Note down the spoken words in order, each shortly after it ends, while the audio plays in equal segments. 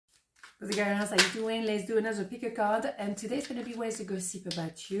What's going on? How you doing? Let's do another pick a card. And today's going to be ways to gossip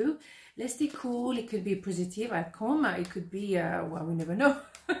about you. Let's stay cool. It could be positive outcome. It could be, well, we never know.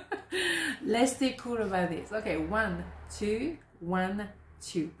 Let's stay cool about this. Okay, 1, 2, 1,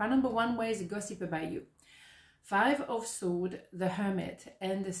 2. Part number 1, ways to gossip about you. 5 of Swords, the Hermit,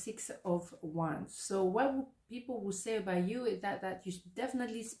 and the 6 of Wands. So what people will say about you is that you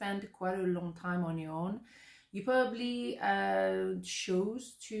definitely spend quite a long time on your own. You probably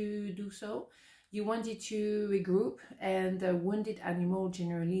chose to do so. You wanted to regroup, and wounded animal,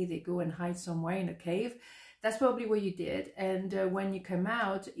 generally, they go and hide somewhere in a cave. That's probably what you did. And when you come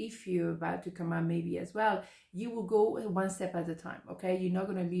out, if you're about to come out maybe as well, you will go 1 step at a time, okay? You're not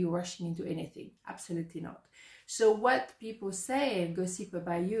going to be rushing into anything. Absolutely not. So what people say and gossip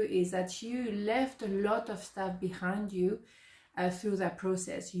about you is that you left a lot of stuff behind you through that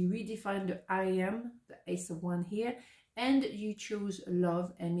process. You redefined the I am, the Ace of Wands here, and you chose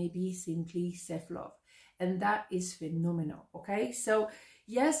love and maybe simply self-love. And that is phenomenal, okay? So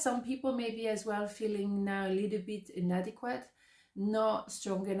yes, some people may be as well feeling now a little bit inadequate, not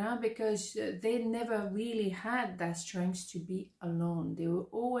strong enough, because they never really had that strength to be alone. They were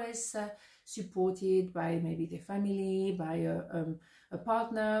always supported by maybe their family, by a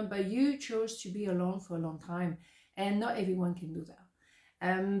partner, but you chose to be alone for a long time. And not everyone can do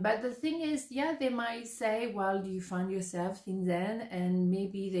that. But the thing is, yeah, they might say, well, do you find yourself in then? And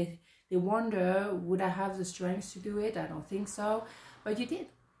maybe they wonder, would I have the strength to do it? I don't think so. But you did.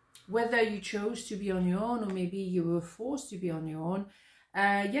 Whether you chose to be on your own, or maybe you were forced to be on your own.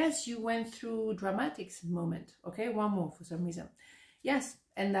 Yes, you went through dramatic moment. Okay, one more for some reason. Yes,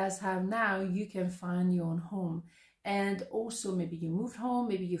 and that's how now you can find your own home. And also maybe you moved home,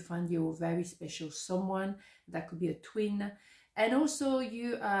 maybe you find your very special someone, that could be a twin. And also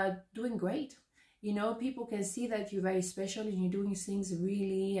you are doing great. You know, people can see that you're very special and you're doing things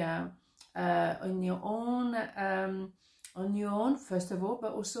really on your own, first of all,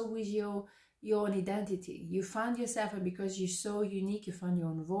 but also with your own identity. You found yourself, and because you're so unique, you found your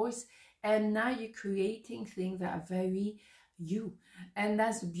own voice, and now you're creating things that are very you. And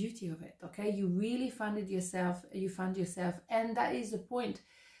that's the beauty of it, okay? You really found yourself, and that is the point.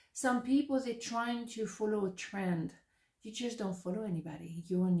 Some people, they're trying to follow a trend. You just don't follow anybody.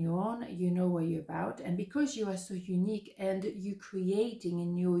 You're on your own, you know what you're about, and because you are so unique and you're creating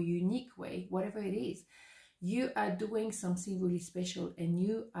in your unique way, whatever it is, you are doing something really special, and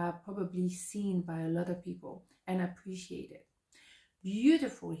you are probably seen by a lot of people and appreciated.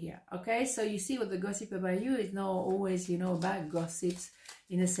 Beautiful here, okay? So you see what the gossip about you is not always, you know, about gossips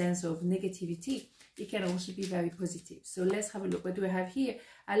in a sense of negativity. It can also be very positive. So let's have a look. What do I have here?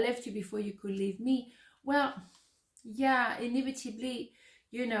 I left you before you could leave me. Well, yeah, inevitably,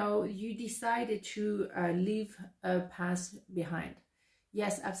 you know, you decided to leave a past behind.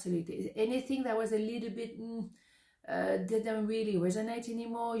 Yes, absolutely. Anything that was a little bit didn't really resonate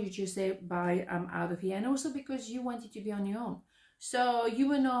anymore, you just say, bye, I'm out of here. And also because you wanted to be on your own. So you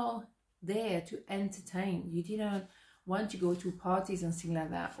were not there to entertain. You didn't want to go to parties and things like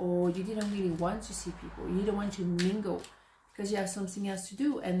that. Or you didn't really want to see people. You didn't want to mingle because you have something else to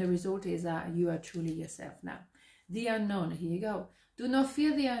do. And the result is that you are truly yourself now. The unknown, here you go. Do not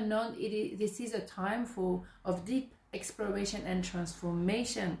fear the unknown. This is a time of deep exploration and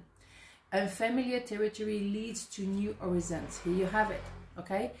transformation. Unfamiliar territory leads to new horizons. Here you have it,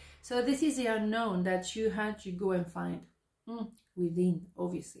 okay? So this is the unknown that you had to go and find within,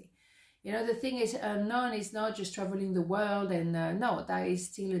 obviously. You know, the thing is, unknown is not just traveling the world, and no, that is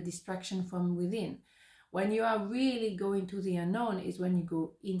still a distraction from within. When you are really going to the unknown is when you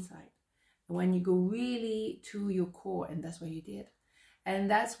go inside, when you go really to your core, and that's what you did. And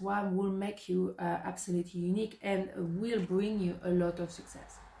that's what will make you absolutely unique and will bring you a lot of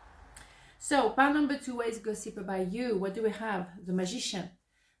success. So part number 2, ways gossip about you. What do we have? The Magician,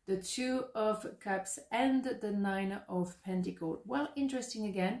 the 2 of Cups, and the 9 of Pentacles. Well, interesting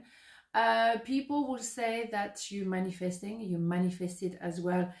again. People will say that you manifested as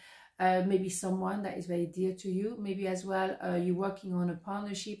well. Maybe someone that is very dear to you. Maybe as well you're working on a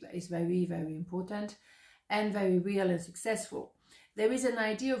partnership that is very, very important and very real and successful. There is an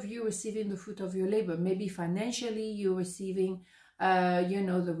idea of you receiving the fruit of your labor. Maybe financially you're receiving, you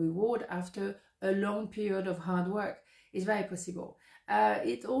know, the reward after a long period of hard work. It's very possible.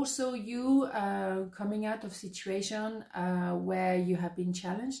 It's also you coming out of situation where you have been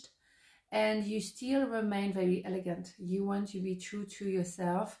challenged and you still remain very elegant. You want to be true to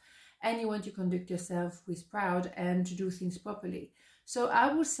yourself and you want to conduct yourself with pride and to do things properly. So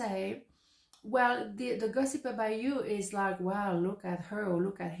I would say, well, the gossip about you is like, wow, look at her or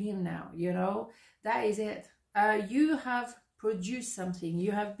look at him now, you know, that is it. You have produced something.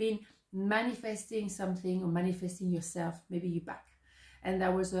 You have been manifesting something or manifesting yourself, maybe you're back. And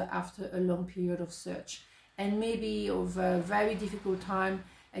that was after a long period of search and maybe of a very difficult time,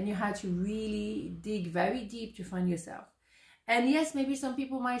 and you had to really dig very deep to find yourself. And yes, maybe some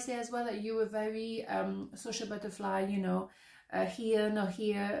people might say as well that you were very social butterfly, you know, here, not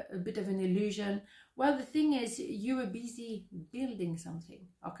here, a bit of an illusion. Well, the thing is, you were busy building something,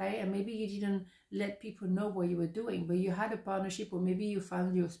 okay? And maybe you didn't let people know what you were doing, but you had a partnership, or maybe you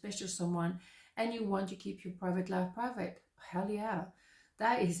found your special someone and you want to keep your private life private. Hell yeah,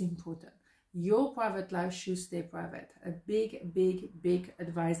 that is important. Your private life should stay private. A big, big, big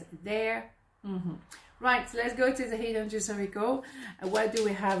advice there. Right, so let's go to the hidden circle. What do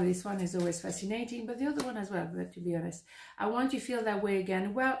we have? This one is always fascinating, but the other one as well, but to be honest. I want you to feel that way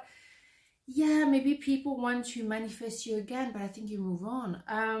again. Well, yeah, maybe people want to manifest you again, but I think you move on.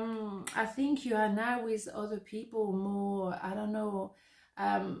 I think you are now with other people more, I don't know.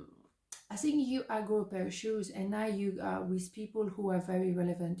 I think you outgrow a pair of shoes, and now you are with people who are very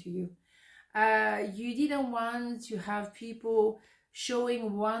relevant to you. You didn't want to have people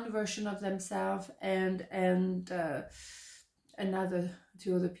showing one version of themselves and another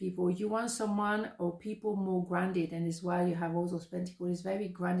to other people. You want someone or people more grounded, and is why you have all those pentacles. It's very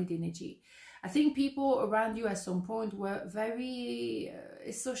grounded energy. I think people around you at some point were very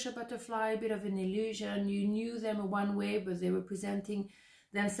a social butterfly, a bit of an illusion. You knew them one way, but they were presenting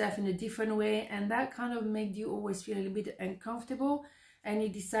themselves in a different way, and that kind of made you always feel a little bit uncomfortable, and you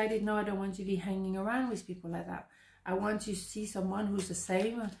decided, no, I don't want to be hanging around with people like that. I want to see someone who's the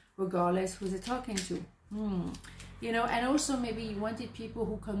same regardless who they're talking to. You know, and also maybe you wanted people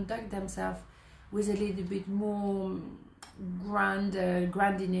who conduct themselves with a little bit more grounded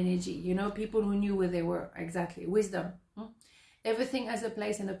energy, you know, people who knew where they were. Exactly. Wisdom. Everything has a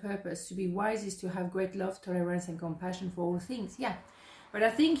place and a purpose. To be wise is to have great love, tolerance and compassion for all things. Yeah, but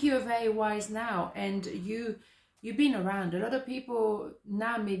I think you're very wise now, and you've been around. A lot of people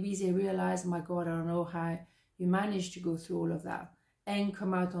now, maybe they realize, my God, I don't know how you managed to go through all of that and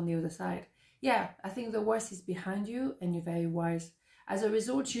come out on the other side. Yeah, I think the worst is behind you, and you're very wise. As a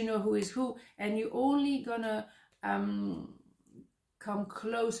result, you know who is who, and you're only gonna come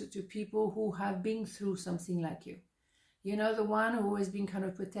closer to people who have been through something like you. You know, the one who has been kind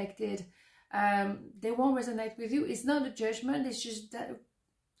of protected, they won't resonate with you. It's not a judgment, it's just that,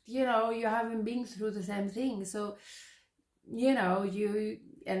 you know, you haven't been through the same thing. So, you know,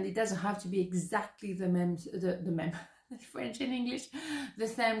 and it doesn't have to be exactly the French and English, the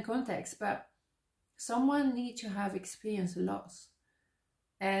same context, but someone needs to have experienced loss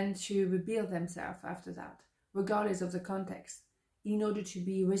and to rebuild themselves after that, regardless of the context, in order to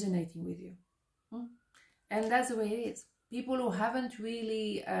be resonating with you. And that's the way it is. People who haven't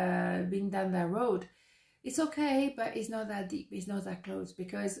really been down that road, it's okay, but it's not that deep, it's not that close,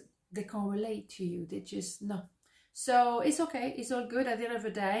 because they can't relate to you. They just, no. So it's okay, it's all good. At the end of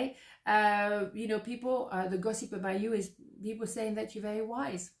the day, you know, people, the gossip about you is people saying that you're very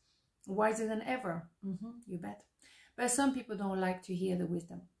wise, wiser than ever. You bet. But some people don't like to hear the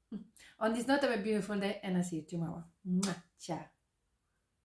wisdom. On this note, have a beautiful day, and I'll see you tomorrow. Ciao.